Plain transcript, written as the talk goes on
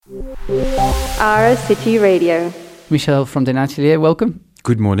Our City Radio. Michel from Den Atelier, welcome.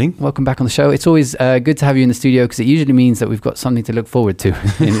 Good morning. Welcome back on the show. It's always good to have you in the studio because it usually means that we've got something to look forward to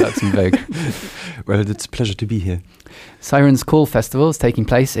in Luxembourg. Well, it's a pleasure to be here. Sirens Call Festival is taking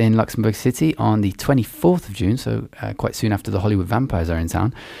place in Luxembourg City on the 24th of June, so quite soon after the Hollywood Vampires are in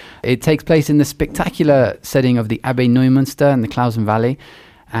town. It takes place in the spectacular setting of the Abbey Neumünster in the Clausen Valley,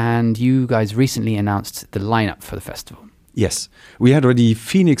 and you guys recently announced the lineup for the festival. Yes, we had already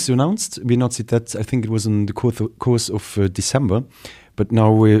Phoenix announced. We announced that, I think it was in the course of December. But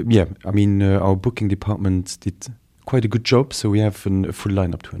now, our booking department did quite a good job, so we have a full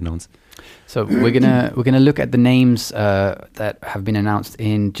lineup to announce. So we're gonna look at the names that have been announced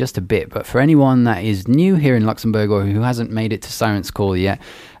in just a bit. But for anyone that is new here in Luxembourg or who hasn't made it to Sirens Call yet,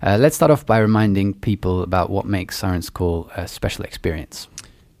 let's start off by reminding people about what makes Sirens Call a special experience.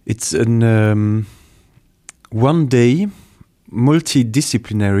 It's an one-day,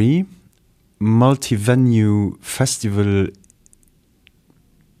 multidisciplinary, multi-venue festival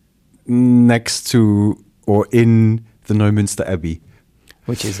next to or in the Neumünster Abbey.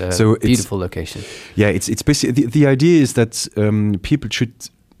 Which is a beautiful location. Yeah, it's basically, the idea is that people should,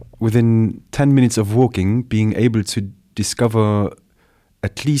 within 10 minutes of walking, being able to discover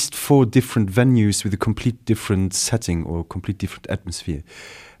at least 4 different venues with a complete different setting or complete different atmosphere.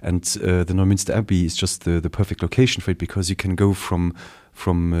 And the Neumünster Abbey is just the perfect location for it, because you can go from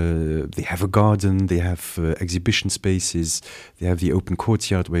they have a garden, they have exhibition spaces, they have the open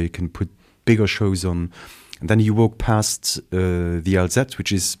courtyard where you can put bigger shows on. And then you walk past the Alzette,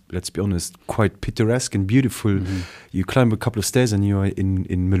 which is, let's be honest, quite picturesque and beautiful. Mm-hmm. You climb a couple of stairs and you are in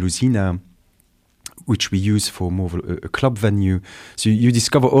Melusina, which we use for more of a club venue. So you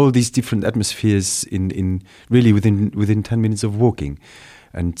discover all these different atmospheres in really within 10 minutes of walking.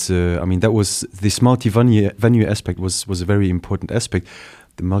 And that was this multi-venue aspect was a very important aspect.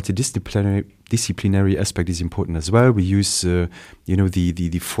 The multidisciplinary aspect is important as well. We use, the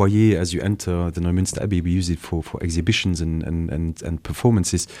foyer as you enter the Neumünster Abbey. We use it for exhibitions and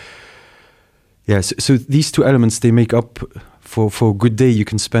performances. Yes, so these two elements, they make up for a good day you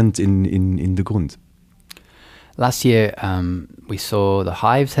can spend in the Grund. Last year, we saw the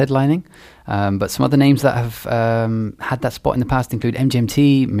Hives headlining, but some other names that have had that spot in the past include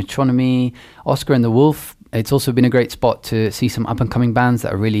MGMT, Metronomy, Oscar and the Wolf. It's also been a great spot to see some up-and-coming bands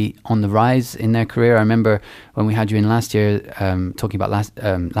that are really on the rise in their career. I remember when we had you in last year, talking about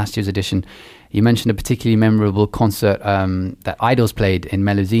last year's edition, you mentioned a particularly memorable concert that Idols played in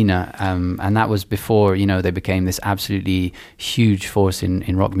Melusina, and that was before, they became this absolutely huge force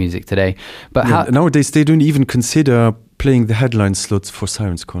in rock music today. But nowadays they don't even consider playing the headline slots for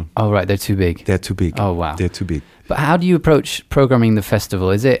Sirens Call. Oh, right, they're too big. They're too big. Oh, wow. They're too big. But how do you approach programming the festival?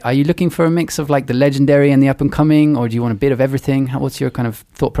 Are you looking for a mix of like the legendary and the up-and-coming, or do you want a bit of everything? What's your kind of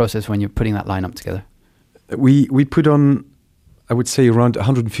thought process when you're putting that lineup together? We put on, I would say, around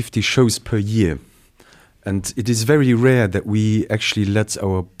 150 shows per year. And it is very rare that we actually let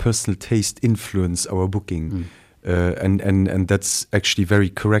our personal taste influence our booking. And that's actually very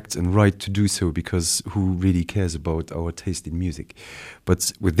correct and right to do so, because who really cares about our taste in music?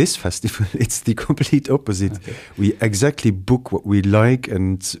 But with this festival, it's the complete opposite. Okay. We exactly book what we like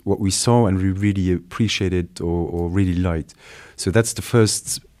and what we saw and we really appreciated or really liked. So that's the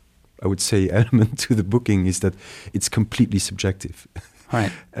first, I would say, element to the booking, is that it's completely subjective.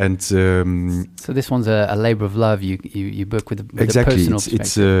 Right. And so this one's a labor of love. You book with exactly. A personal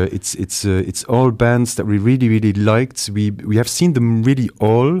perspective. It's all bands that we really, really liked. We have seen them really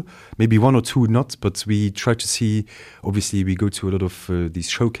all, maybe one or two not, but we try to see. Obviously, we go to a lot of these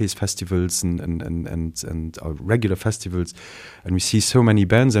showcase festivals and our regular festivals, and we see so many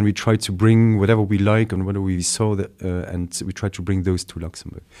bands, and we try to bring whatever we like and whatever we saw that, and we try to bring those to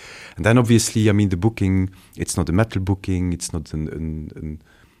Luxembourg. And then obviously, the booking. It's not a metal booking. It's not a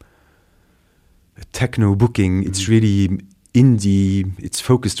techno booking. It's really indie. It's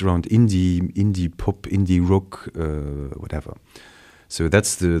focused around indie pop, indie rock, whatever. So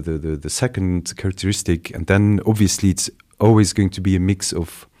that's the second characteristic. And then obviously it's always going to be a mix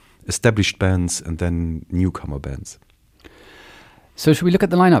of established bands and then newcomer bands. So should we look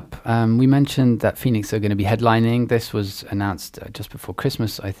at the lineup? We mentioned that Phoenix are going to be headlining. This was announced just before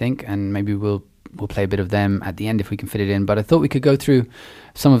Christmas, I think, and maybe we'll play a bit of them at the end if we can fit it in. But I thought we could go through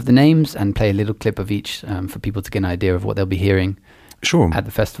some of the names and play a little clip of each for people to get an idea of what they'll be hearing at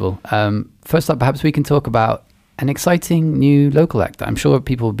the festival. First up, perhaps we can talk about an exciting new local act that I'm sure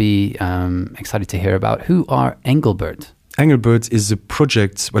people will be excited to hear about. Who are Engelbert? Engelbert is a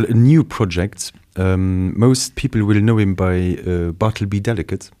new project. Most people will know him by Bartleby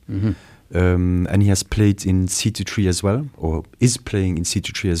Delicate. Mm-hmm. And he has played in C2 as well, or is playing in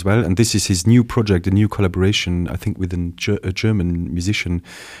C2 as well. And this is his new project, a new collaboration, I think, with a German musician.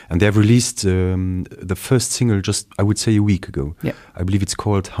 And they have released the first single just, I would say, a week ago. Yep. I believe it's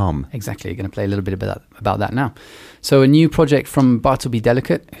called Harm. Exactly. Going to play a little bit about that now. So a new project from Bartleby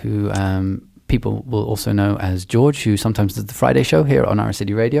Delicate, who people will also know as George, who sometimes does the Friday show here on Our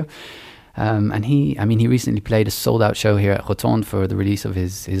City Radio. And he recently played a sold-out show here at Rotonde for the release of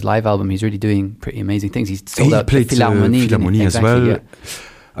his live album. He's really doing pretty amazing things. He's sold out the Philharmonie as well. Yeah.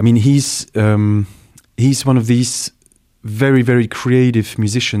 I mean, he's one of these very, very creative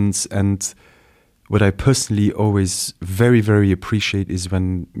musicians, and what I personally always very, very appreciate is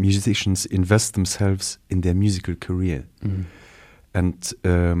when musicians invest themselves in their musical career. Mm. And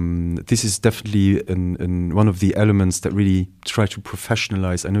this is definitely one of the elements that really try to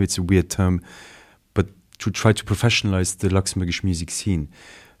professionalize. I know it's a weird term, but to try to professionalize the Luxembourgish music scene.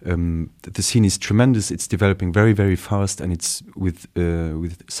 The scene is tremendous. It's developing very, very fast, and it's with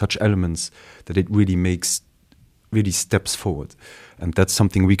such elements that it really makes steps forward. And that's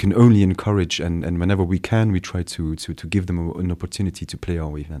something we can only encourage. And whenever we can, we try to give them an opportunity to play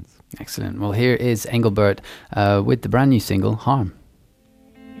our events. Excellent. Well, here is Engelbert with the brand new single, Harm.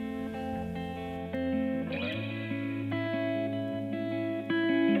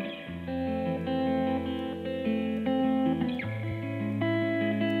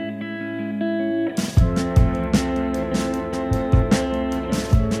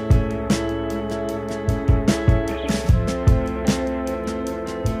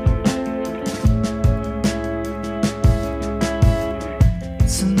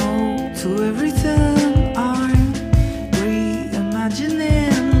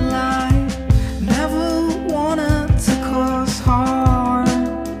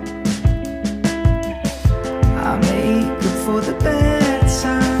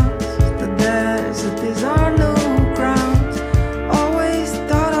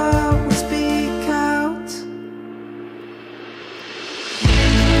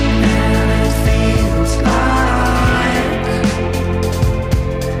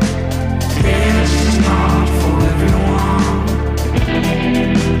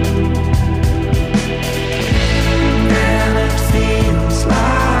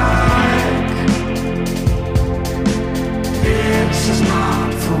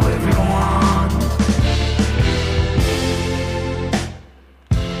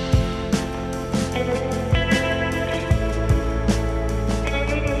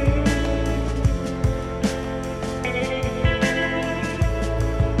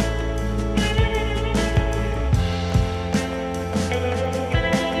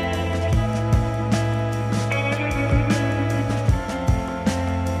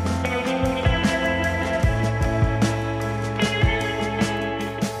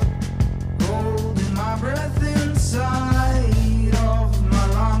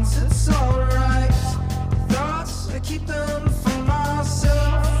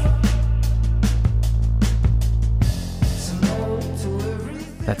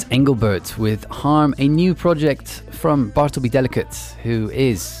 That's Engelbert with Harm, a new project from Bartleby Delicate, who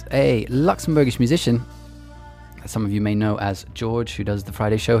is a Luxembourgish musician that some of you may know as George, who does the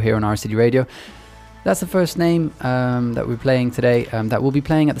Friday show here on Our City Radio. That's the first name that we're playing today, that will be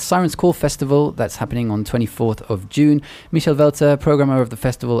playing at the Sirens Call Festival that's happening on 24th of June. Michel Welter, programmer of the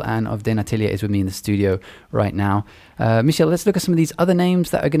festival and of Den Atelier, is with me in the studio right now. Michel, let's look at some of these other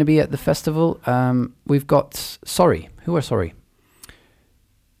names that are going to be at the festival. We've got Sorry. Who are Sorry?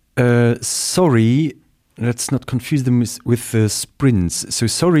 Sorry, let's not confuse them with Sprints. So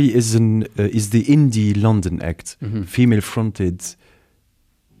Sorry is the indie London act, female fronted.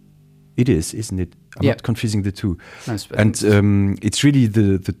 It is, isn't it? I'm not confusing the two. And it's really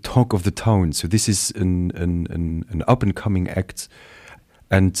the talk of the town. So this is an up and coming act,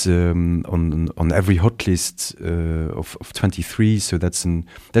 and on every hot list of 23. So this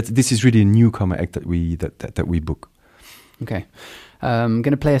is really a newcomer act that we book. Okay. I'm going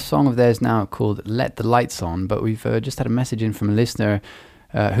to play a song of theirs now called Let the Lights On, but we've just had a message in from a listener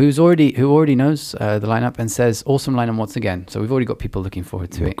who already knows the lineup and says, awesome lineup once again. So we've already got people looking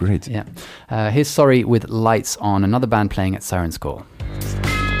forward to it. Great. Yeah. Here's Sorry with Lights On, another band playing at Sirens Call.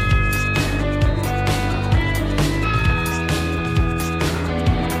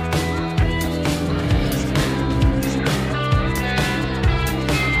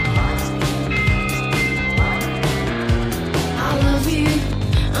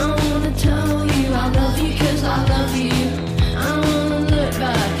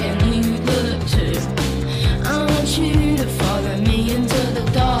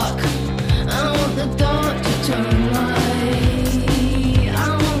 Dark to turn light.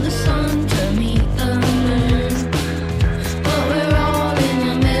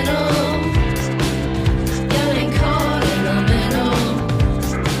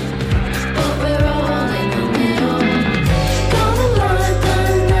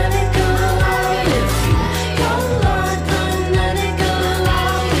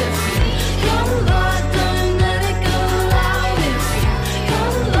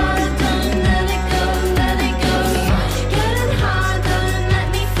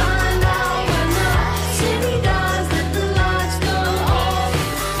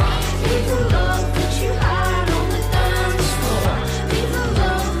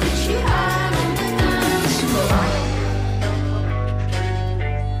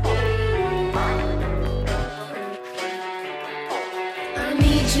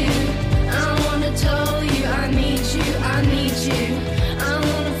 need you. I wanna tell you I need you, I need you. I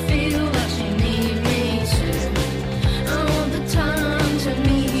wanna feel that you need me too. I want the time to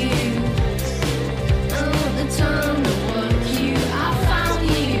meet you. I want the time to work you. I found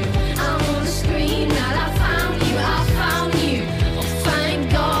you. I wanna scream that I found you, I found you. Oh,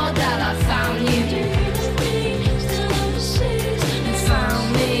 thank God that I found you. Still overseas, you found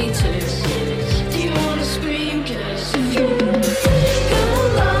me too. Do you wanna scream? 'Cause if you got a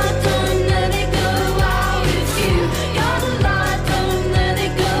lot, don't let it go out. If you got a lot, don't let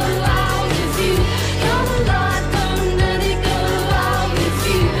it go out. If you got a lot, don't let it go out. If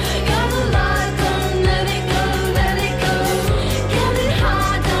you got a lot, don't let it go, let it go. Get it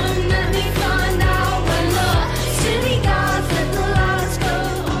hard, don't let me find out when the city guards let the lights go.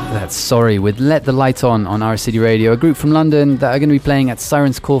 That's Sorry with Let the Light On our City Radio, a group from London that are going to be playing at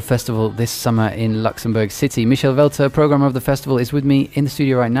Sirens Call Festival this summer in Luxembourg City. Michel Welter, programmer of the festival, is with me in the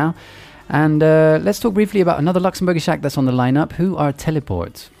studio right now. And let's talk briefly about another Luxembourgish act that's on the lineup. Who are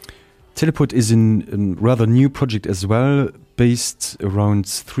Teleport? Teleport is a rather new project as well, based around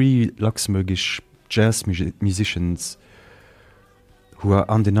 3 Luxembourgish jazz musicians who are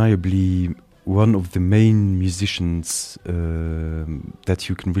undeniably one of the main musicians that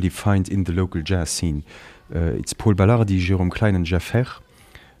you can really find in the local jazz scene. It's Paul Ballardi, Jérôme Klein and Jeff Herr.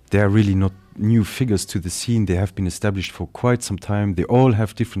 They are really not new figures to the scene. They have been established for quite some time. They all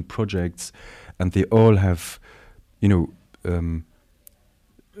have different projects and they all have,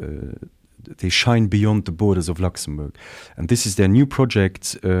 they shine beyond the borders of Luxembourg. And this is their new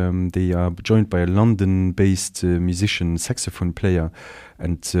project. They are joined by a London-based musician, saxophone player.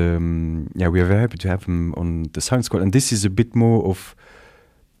 And we are very happy to have him on the Sirens Call. And this is a bit more of,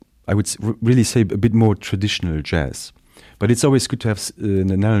 I would really say, a bit more traditional jazz. But it's always good to have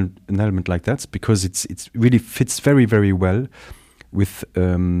an element like that because it really fits very, very well with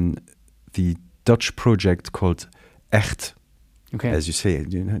the Dutch project called Echt. Okay. As you say,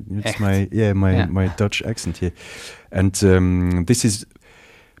 it's Echt. my Dutch accent here, and this is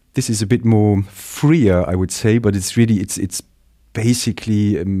a bit more freer, I would say, but it's really it's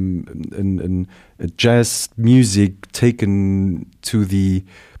basically a jazz music taken to the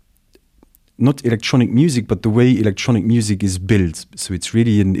not electronic music, but the way electronic music is built. So it's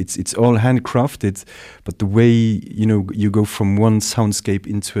really it's all handcrafted, but the way you go from one soundscape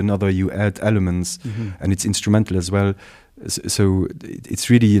into another, you add elements, and it's instrumental as well. So it's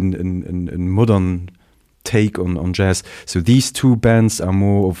really a modern take on jazz. So these 2 bands are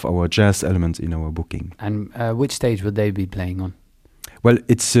more of our jazz element in our booking. And which stage would they be playing on? Well,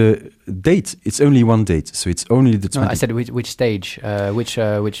 it's a date. It's only one date, so it's only the 20. No, I said which stage,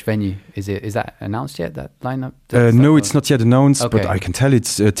 which venue is it? Is that announced yet? That lineup? No, it's not yet announced, Okay. but I can tell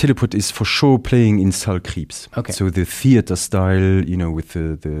it's Teleport is for sure playing in Saal Kriebs. Okay. So the theater style, with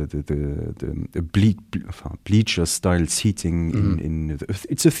the bleacher style seating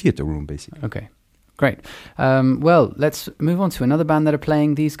it's a theater room basically. Okay. Great. Well, let's move on to another band that are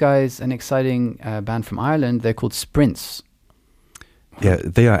playing. These guys, an exciting band from Ireland. They're called Sprints. Yeah,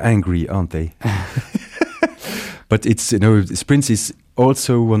 they are angry, aren't they? But it's Sprints is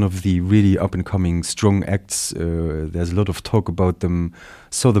also one of the really up and coming strong acts. There's a lot of talk about them.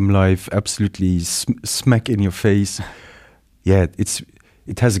 Saw them live, absolutely smack in your face. Yeah, it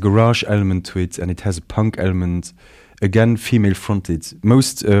has a garage element to it, and it has a punk element. Again, female fronted.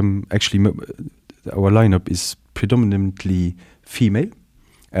 Most actually, our lineup is predominantly female,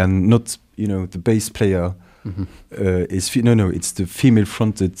 and not the bass player. It's the female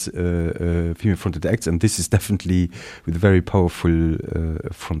fronted acts, and this is definitely with a very powerful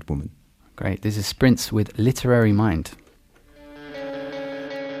front woman. Great. This is Sprints with Literary Mind.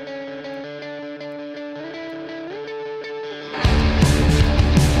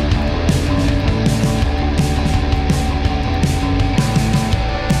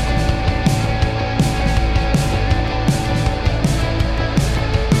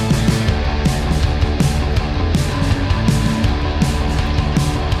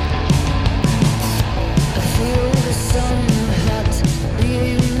 Feel the sun hot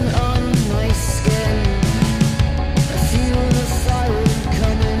beating on my skin.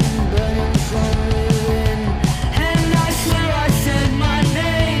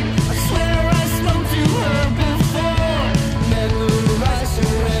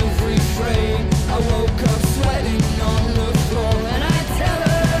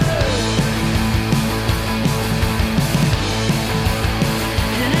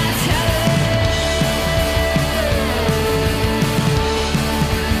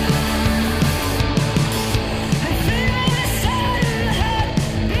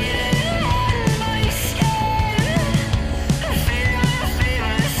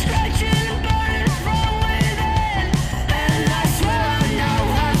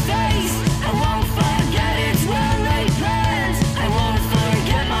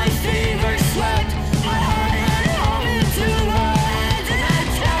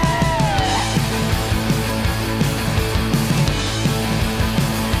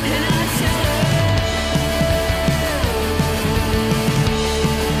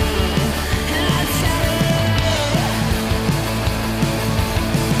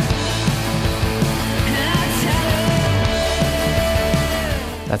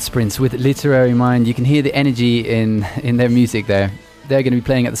 Bad Sprints with Literary Mind. You can hear the energy in their music there. They're going to be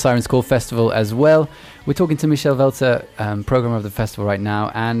playing at the Sirens Call Festival as well. We're talking to Michel Welter, programmer of the festival right now,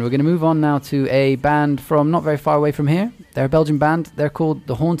 and we're going to move on now to a band from not very far away from here. They're a Belgian band. They're called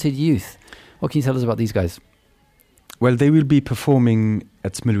The Haunted Youth. What can you tell us about these guys? Well, they will be performing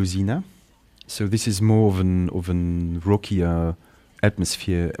at Melusina, so this is more of an rockier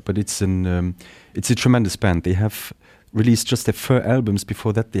atmosphere, but it's a tremendous band. They have released just their 4 albums.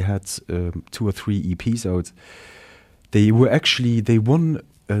 Before that, they had 2 or 3 EPs out. They won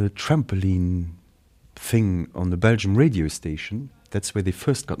a trampoline thing on the Belgian radio station. That's where they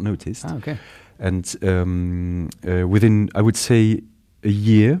first got noticed. Ah, okay. And within, I would say, a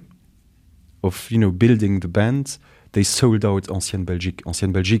year of building the band, they sold out Ancienne Belgique.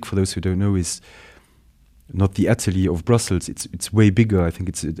 Ancienne Belgique, for those who don't know, is not the Atelier of Brussels. It's way bigger. I think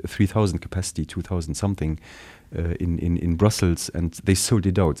it's a 3,000 capacity, 2,000 something in Brussels, and they sold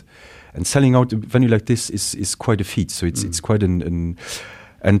it out. And selling out a venue like this is quite a feat. So it's quite an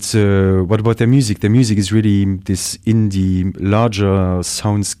and what about their music? Their music is really this indie, larger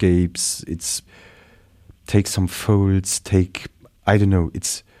soundscapes. It's take some folds, I don't know.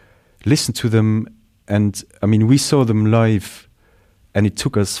 It's listen to them, and I mean we saw them live, and it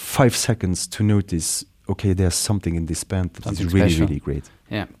took us 5 seconds to notice. Okay, there's something in this band that is really, really great.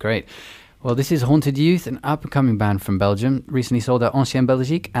 Yeah, great. Well, this is Haunted Youth, an up-and-coming band from Belgium, recently sold out Ancienne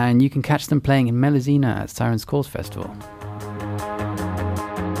Belgique, and you can catch them playing in Melusina at Sirens Calls Festival.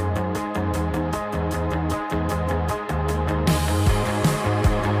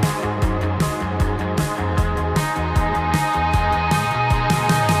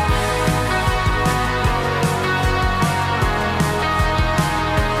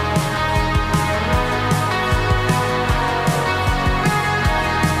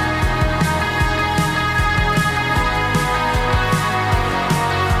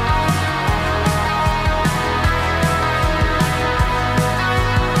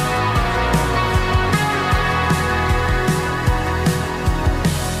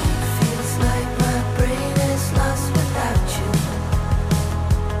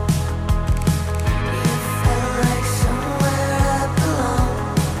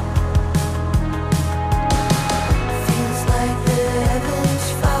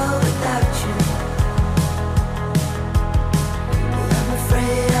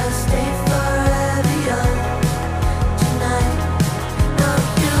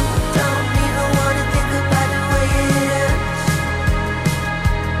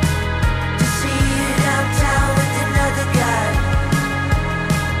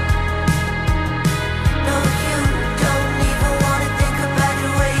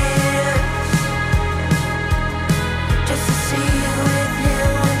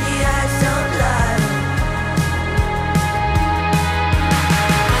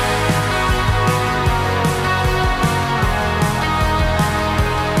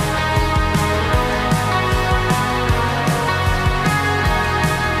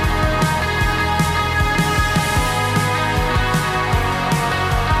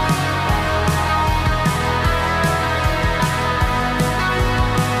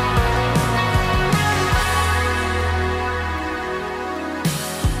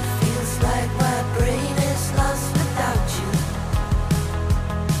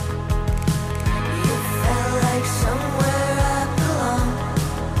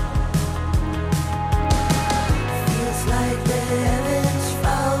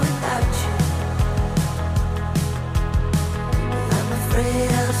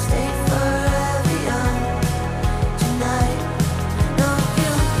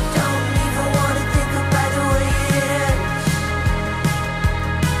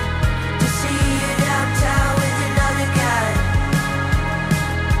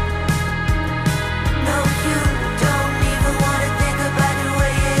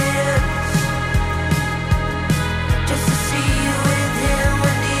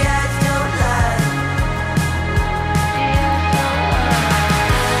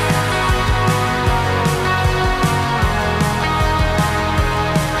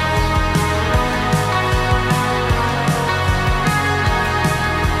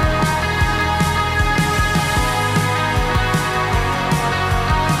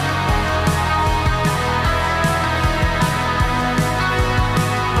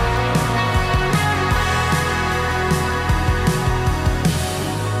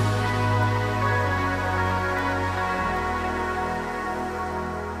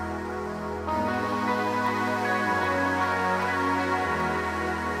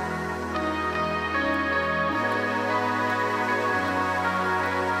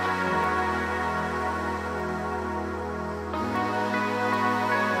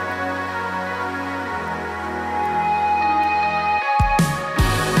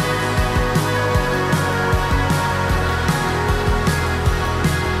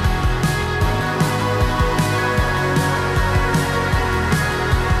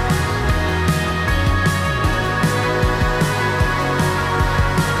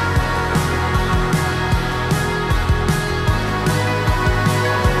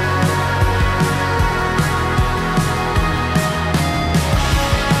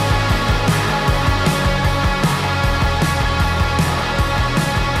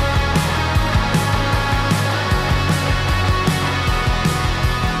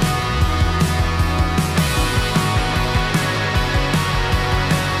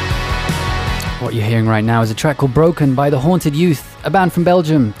 What you're hearing right now is a track called Broken by The Haunted Youth, a band from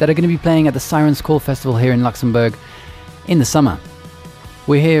Belgium that are going to be playing at the Sirens Call Festival here in Luxembourg in the summer.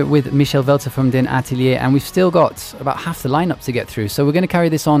 We're here with Michel Welter from Den Atelier, and we've still got about half the lineup to get through. So we're going to carry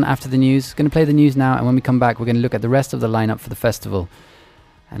this on after the news. Going to play the news now, and when we come back, we're going to look at the rest of the lineup for the festival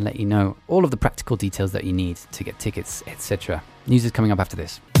and let you know all of the practical details that you need to get tickets, etc. News is coming up after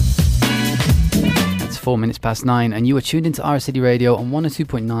this. It's 4 minutes past 9, and you are tuned into Our City Radio on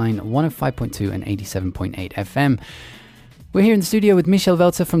 102.9, 105.2 and 87.8 FM. We're here in the studio with Michel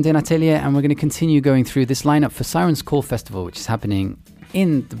Welter from Den Atelier, and we're going to continue going through this lineup for Sirens Call Festival, which is happening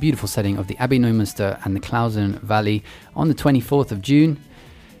in the beautiful setting of the Abbey Neumünster and the Clausen Valley on the 24th of June.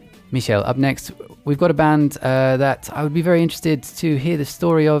 Michel, up next, we've got a band that I would be very interested to hear the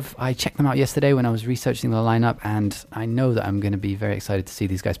story of. I checked them out yesterday when I was researching the lineup, and I know that I'm going to be very excited to see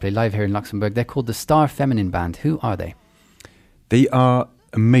these guys play live here in Luxembourg. They're called the Star Feminine Band. Who are they? They are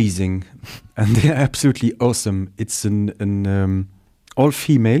amazing, and they are absolutely awesome. It's an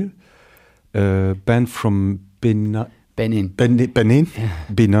all-female band from Benin. Yeah.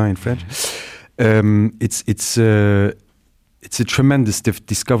 Benin in French. It's a tremendous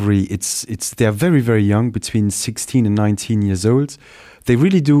discovery. They are very, very young, between 16 and 19 years old. They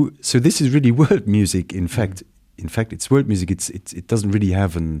really do. So this is really world music. In fact, it's world music. It doesn't really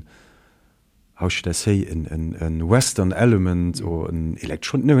have an Western element or an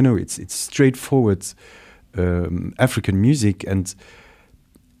electron. No. It's straightforward African music,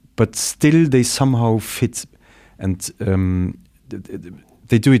 but still they somehow fit, and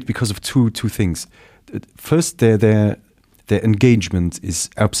they do it because of two things. First, their engagement is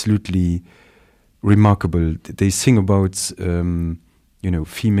absolutely remarkable. They sing about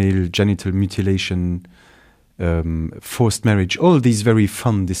female genital mutilation, forced marriage, all these very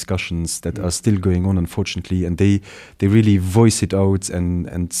fun discussions that are still going on, unfortunately, and they really voice it out,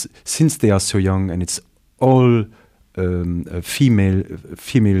 and since they are so young, and it's all female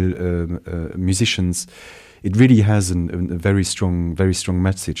musicians, it really has a very strong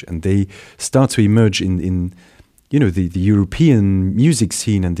message, and they start to emerge in the European music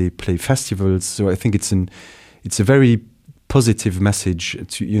scene, and they play festivals. So I think it's a very positive message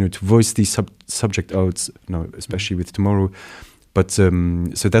to voice these subject out, especially with Tomorrow. But so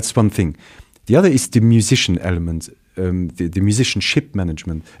that's one thing. The other is the musician element, the musicianship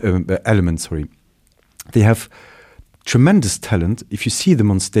management element. Sorry, they have tremendous talent. If you see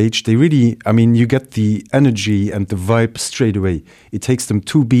them on stage, they really, you get the energy and the vibe straight away. It takes them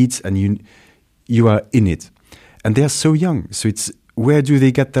 2 beats, and you are in it. And they are so young, so it's, where do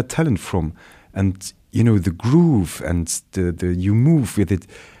they get that talent from? And the groove and the you move with it.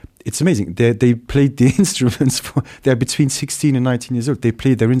 It's amazing. They played the instruments they're between 16 and 19 years old. They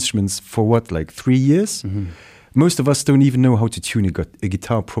played their instruments for what, like 3 years? Mm-hmm. Most of us don't even know how to tune a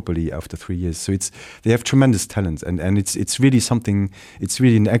guitar properly after 3 years. So they have tremendous talent, and it's really something. It's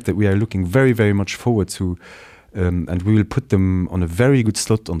really an act that we are looking very, very much forward to. And we will put them on a very good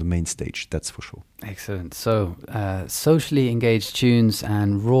slot on the main stage, that's for sure. Excellent. So, socially engaged tunes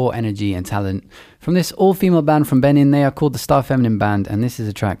and raw energy and talent from this all-female band from Benin. They are called the Star Feminine Band, and this is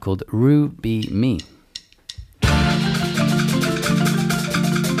a track called Ruby Me.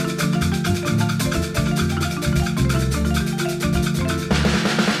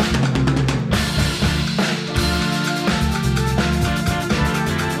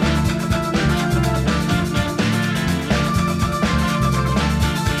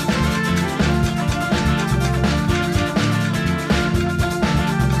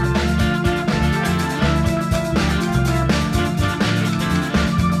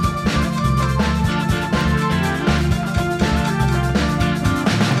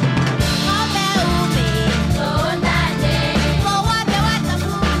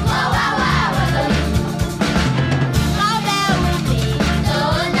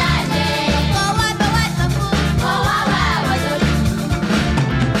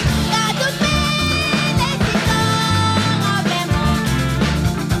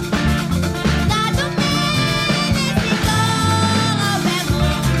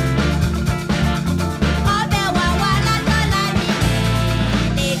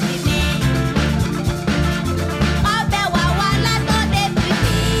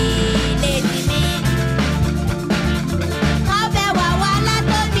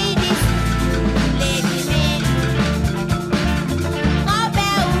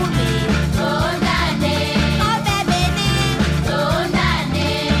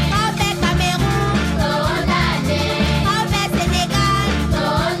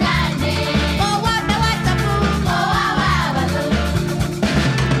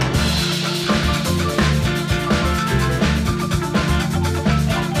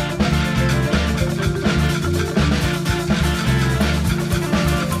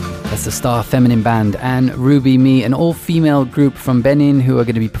 Star Feminine Band, and Ruby Me, an all-female group from Benin who are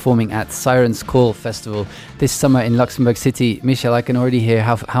going to be performing at Sirens Call Festival this summer in Luxembourg City. Michel, I can already hear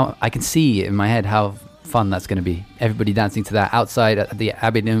how I can see in my head how fun that's going to be. Everybody dancing to that outside at the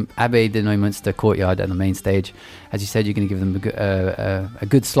Abbey de Neumünster courtyard at the main stage. As you said, you're going to give them a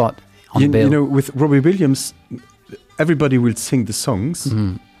good slot on the bill. You know, with Robbie Williams, everybody will sing the songs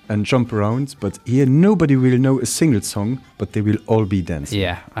and jump around, but here nobody will know a single song, but they will all be dancing.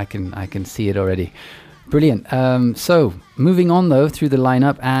 Yeah, I can see it already. Brilliant. So moving on though through the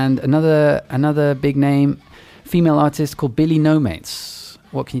lineup, and another big name, female artist called Billy No Mates.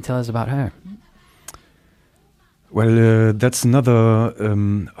 What can you tell us about her? Well, that's another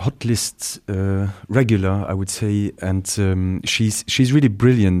hot list regular, I would say, and she's really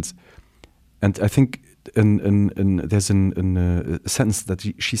brilliant. And I think there's a sentence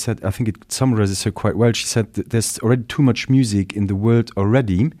that she said, I think it summarizes her quite well. She said that there's already too much music in the world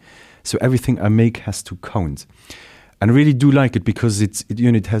already, so everything I make has to count. And I really do like it because it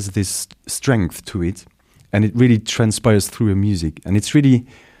has this strength to it, and it really transpires through her music. And it's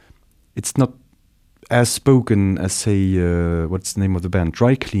not as spoken as, say, what's the name of the band?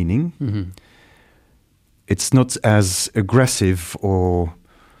 Dry Cleaning. Mm-hmm. It's not as aggressive or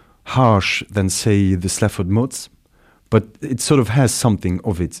harsh than, say, the Slafford Mods, but it sort of has something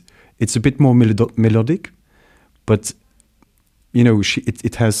of it. It's a bit more melodic, but, you know,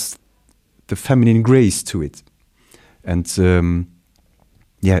 it has the feminine grace to it. And,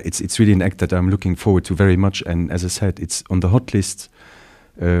 it's really an act that I'm looking forward to very much. And as I said, it's on the hot list.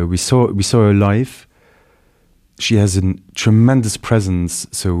 We saw her live. She has a tremendous presence,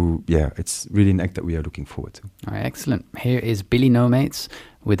 so yeah, it's really an act that we are looking forward to. All right, excellent. Here is Billy No Mates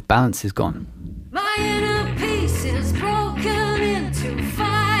with Balance Is Gone. My inner peace is broken into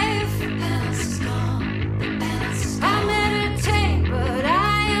 5. Balance is gone. Balance is gone. I meditate, but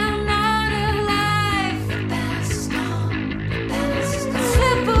I am not alive. Balance is gone. Balance is gone.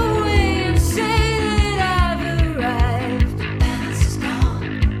 Slip away and say that I've arrived. Balance is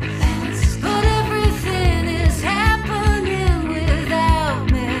gone. Balance is gone. But everything is happening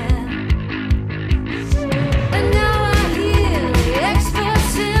without me. And now I hear the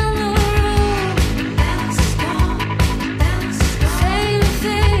experts in the room. Balance is gone. Balance is gone. Saying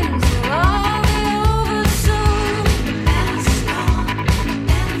things that all they oversold. Balance is gone.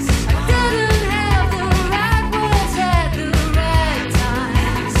 Balance is gone. I didn't have the right words at the right time.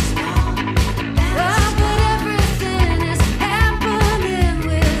 Balance is gone. Balance but everything is happening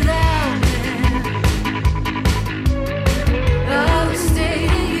without me. All the state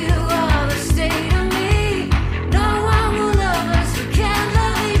of you, all the state of me. No one will love us, we can't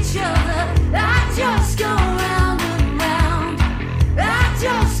love each other. I just go round and round. I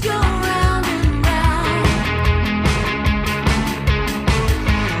just go round and round.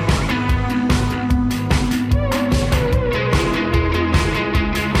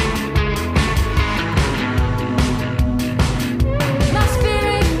 My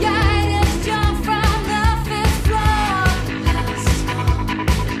spirit guide has jumped from the 5th floor. Balance is gone.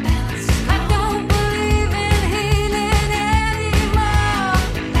 Balance is gone. I don't believe in healing anymore.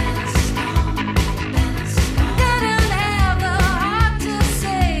 Balance is gone. Balance is gone. Didn't have the heart to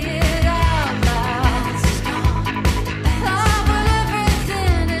say it out loud. Balance is gone. Oh, but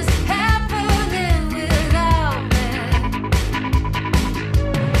everything is happening without me.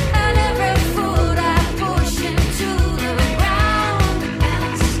 And every foot I push into the ground.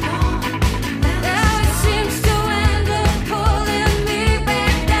 Balance is gone. Now it seems to end up pulling me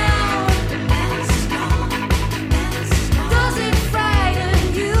back down. Balance is gone. Balance is gone. Does it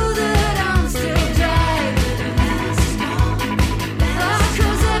frighten you that I'm still driving? Balance is gone. Oh,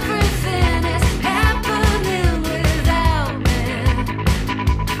 'cause everything is happening without me.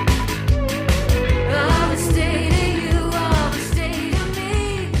 All the state of you, all the state of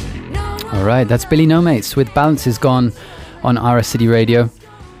me. No one. All right, that's Billy No Mates with Balance Is Gone on Ara City Radio.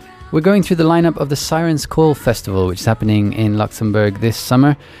 We're going through the lineup of the Sirens Call Festival, which is happening in Luxembourg this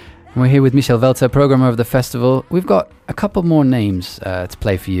summer. And we're here with Michel Welter, programmer of the festival. We've got a couple more names to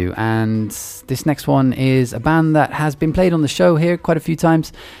play for you. And this next one is a band that has been played on the show here quite a few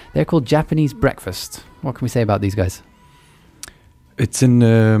times. They're called Japanese Breakfast. What can we say about these guys? It's we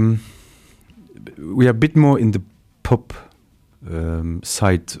are a bit more in the pop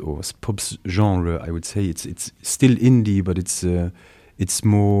side or pop genre, I would say. It's still indie, but it's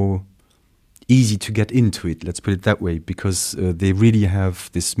more easy to get into it. Let's put it that way, because they really have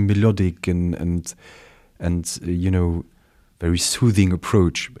this melodic and you know, very soothing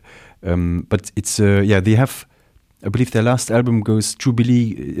approach. But it's they have. I believe their last album goes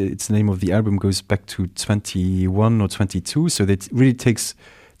Jubilee. It's the name of the album, goes back to 21 or 22. So that really takes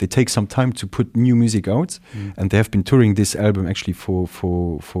they take some time to put new music out, and they have been touring this album actually for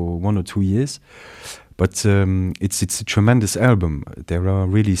 1 or 2 years. But it's a tremendous album. There are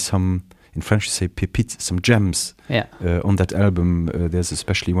really some, in French you say pépites, some gems on that album. There's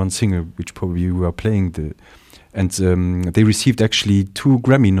especially one singer which probably you are playing, and they received actually 2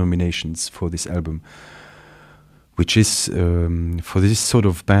 Grammy nominations for this album, which is for this sort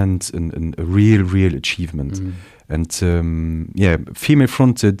of band a real achievement. And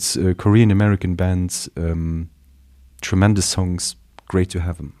female-fronted Korean-American bands, tremendous songs, great to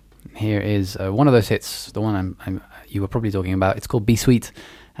have them. Here is one of those hits, the one you were probably talking about. It's called Be Sweet,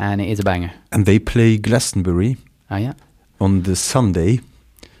 and it is a banger. And they play Glastonbury on the Sunday,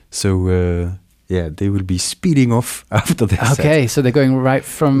 so they will be speeding off after this. Okay, so they're going right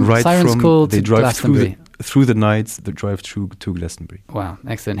from Siren's Call to Glastonbury. Through the night, the drive through to Glastonbury. Wow,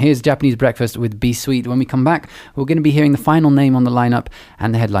 excellent. Here's Japanese Breakfast with Be Sweet. When we come back, we're going to be hearing the final name on the lineup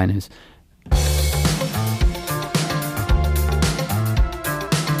and the headliners.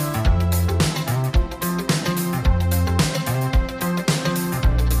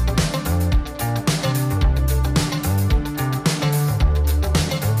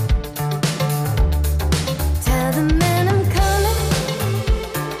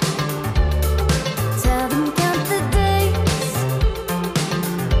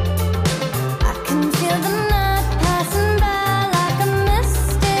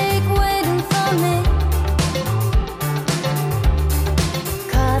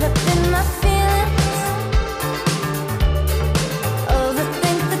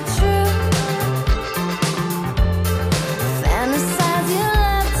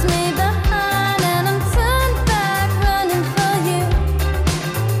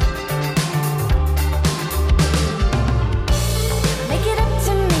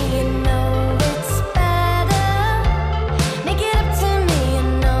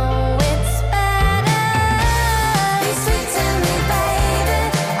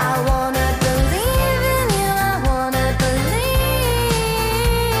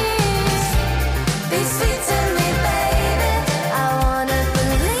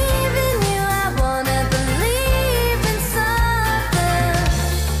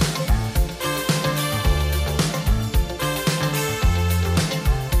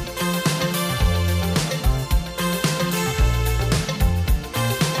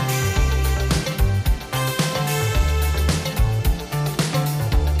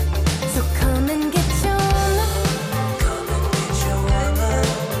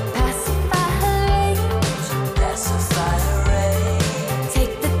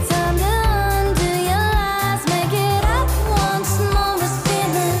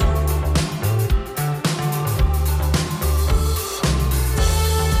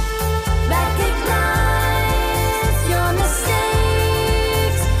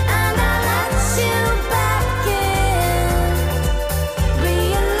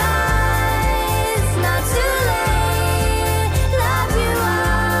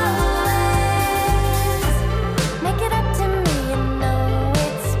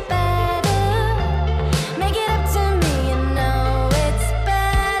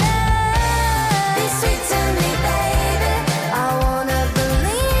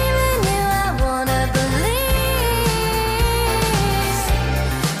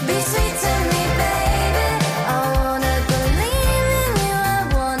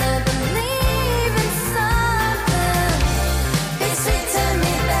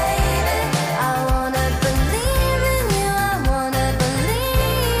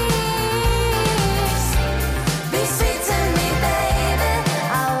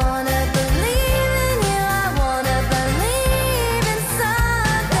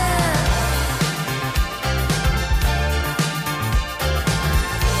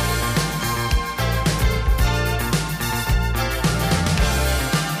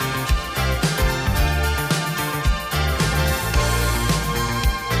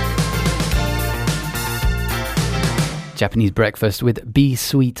 Japanese Breakfast with Be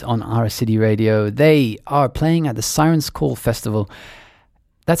Sweet on Our City Radio. They are playing at the Siren's Call Festival.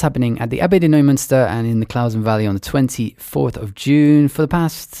 That's happening at the Abbey de Neumünster and in the Klausen Valley on the 24th of June. For the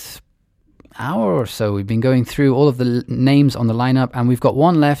past hour or so, we've been going through all of the names on the lineup, and we've got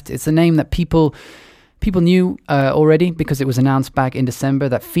one left. It's a name that people knew already because it was announced back in December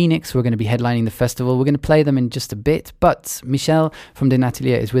that Phoenix were going to be headlining the festival. We're going to play them in just a bit, but Michel from Den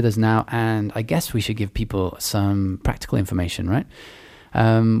Atelier is with us now, and I guess we should give people some practical information, right?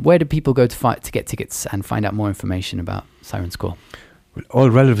 Where do people go to get tickets and find out more information about Siren's Call? Well,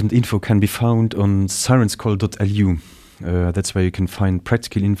 all relevant info can be found on sirenscall.lu. That's where you can find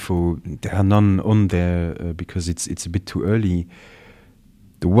practical info. There are none on there because it's a bit too early.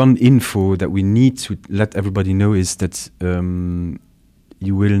 the one info that we need to let everybody know is that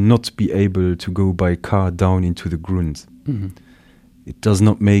you will not be able to go by car down into the Grund. It does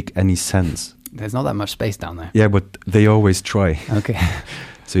not make any sense. There's not that much space down there. Yeah, but they always try. Okay.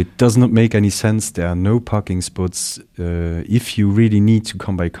 So it does not make any sense. There are no parking spots. If you really need to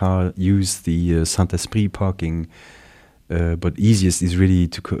come by car, use the Saint-Esprit parking. But easiest is really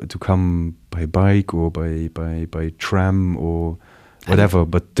to come by bike or by tram or whatever.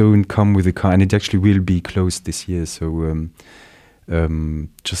 But don't come with a car. And it actually will be closed this year. So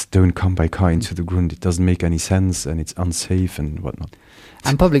just don't come by car into the Grund. It doesn't make any sense and it's unsafe and whatnot.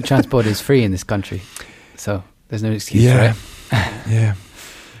 And public transport is free in this country. So there's no excuse Yeah. for it. Yeah.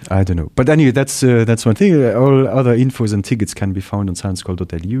 I don't know. But anyway, that's one thing. All other infos and tickets can be found on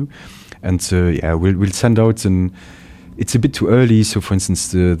sciencecall.lu. And we'll send out it's a bit too early. So for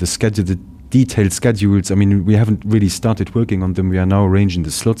instance, the schedule, the detailed schedules, I mean, we haven't really started working on them. We are now arranging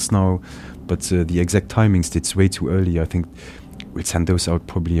the slots now, but the exact timings, it's way too early. I think we'll send those out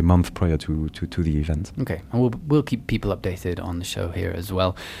probably a month prior to the event. Okay, and we'll keep people updated on the show here as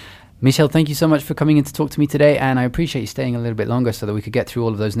well. Michel, thank you so much for coming in to talk to me today, and I appreciate you staying a little bit longer so that we could get through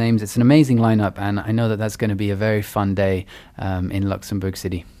all of those names. It's an amazing lineup, and I know that that's going to be a very fun day in Luxembourg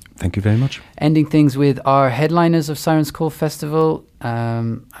City. Thank you very much. Ending things with our headliners of Sirens Call Festival.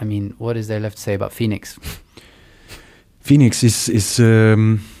 I mean, what is there left to say about Phoenix? Phoenix is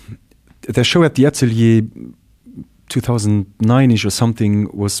their show at the Atelier 2009-ish or something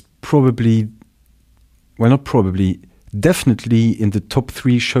was definitely in the top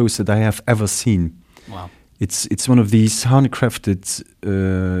 3 shows that I have ever seen. Wow. It's one of these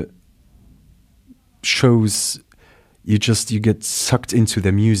handcrafted shows. You get sucked into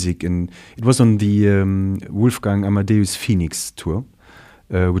their music, and it was on the Wolfgang Amadeus Phoenix tour,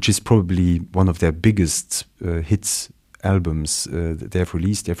 which is probably one of their biggest hits albums that they've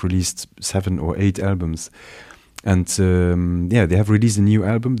released. They've released 7 or 8 albums. And they have released a new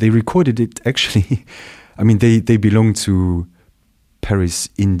album. They recorded it actually. I mean, they belong to Paris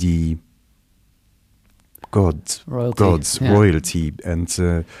indie royalty, and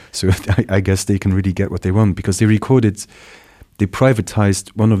so I guess they can really get what they want because they privatized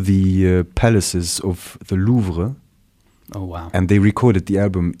one of the palaces of the Louvre. Oh wow! And they recorded the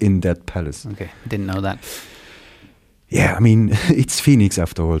album in that palace. Okay, didn't know that. Yeah, I mean, it's Phoenix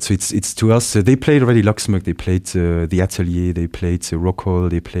after all. So it's to us. They played already Luxembourg. They played the Atelier. They played Rock Hall.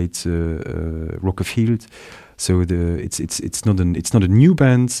 They played Rockefield. So it's not a new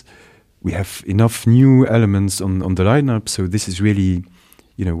band. We have enough new elements on the lineup. So this is really,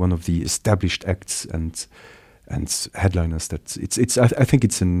 one of the established acts and headliners. That I think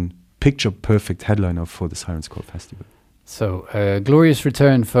it's a picture perfect headliner for the Sirens Call Festival. So a glorious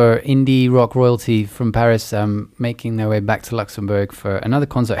return for indie rock royalty from Paris, making their way back to Luxembourg for another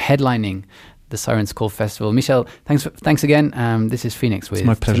concert headlining the Sirens Call Festival. Michel, thanks again. This is Phoenix with It's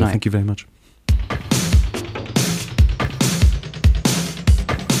my pleasure. Tonight. Thank you very much.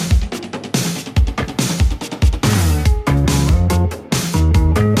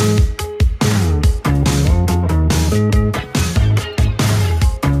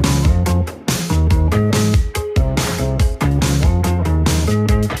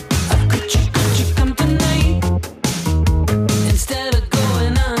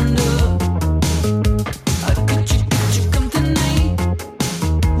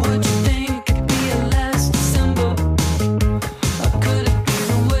 Would you think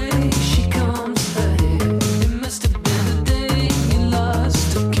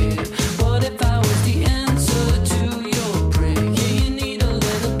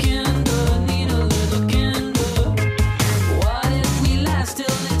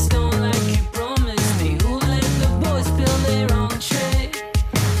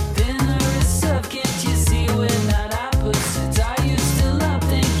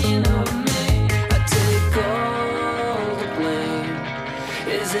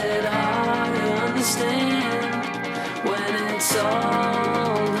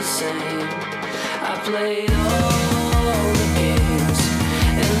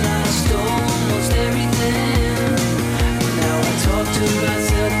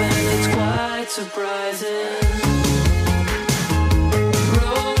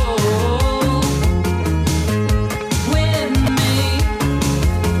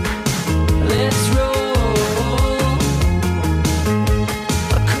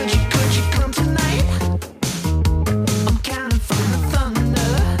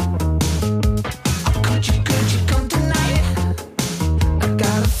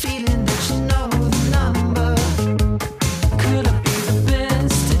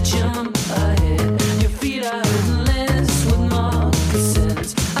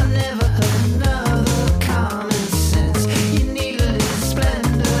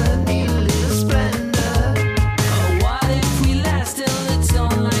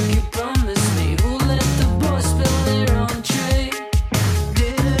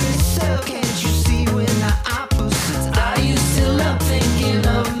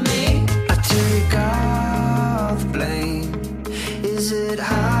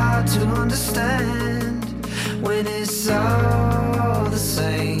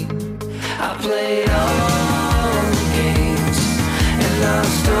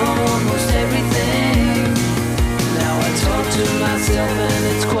lost almost everything. Now I talk to myself and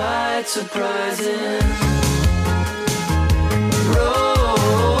it's quite surprising.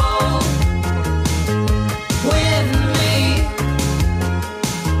 Roll with me.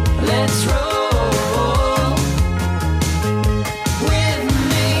 Let's roll with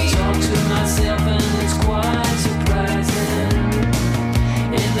me. Talk to myself and it's quite surprising.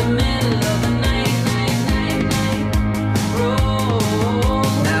 In the middle of the night, roll.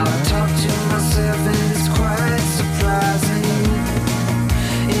 Now I talk to myself and it's quite surprising.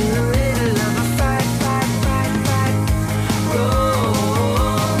 In the middle of a fight,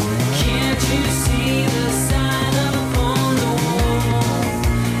 roll. Can't you see the sign up on the wall?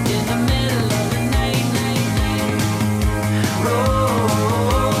 In the middle of the night,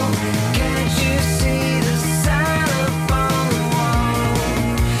 roll. Can't you see the sign up on the wall?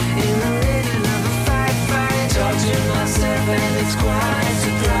 In the middle of a fight, talk to myself and it's quite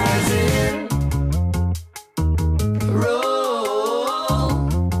surprising. Roll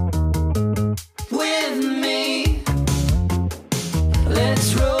with me. Let's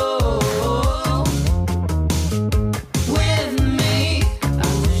roll with me. I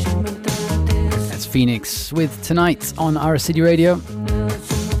wish you would done this. That's Phoenix with Tonight on Our City Radio.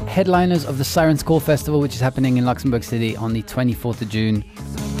 Headliners of the Sirens Call Festival, which is happening in Luxembourg City on the 24th of June.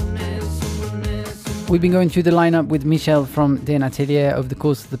 We've been going through the lineup with Michel from Den Atelier over the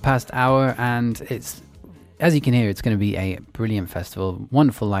course of the past hour, and it's, as you can hear, it's going to be a brilliant festival.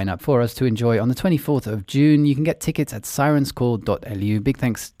 Wonderful lineup for us to enjoy on the 24th of June. You can get tickets at sirenscall.lu. Big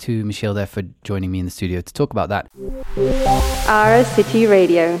thanks to Michel there for joining me in the studio to talk about that. Our City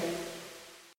Radio.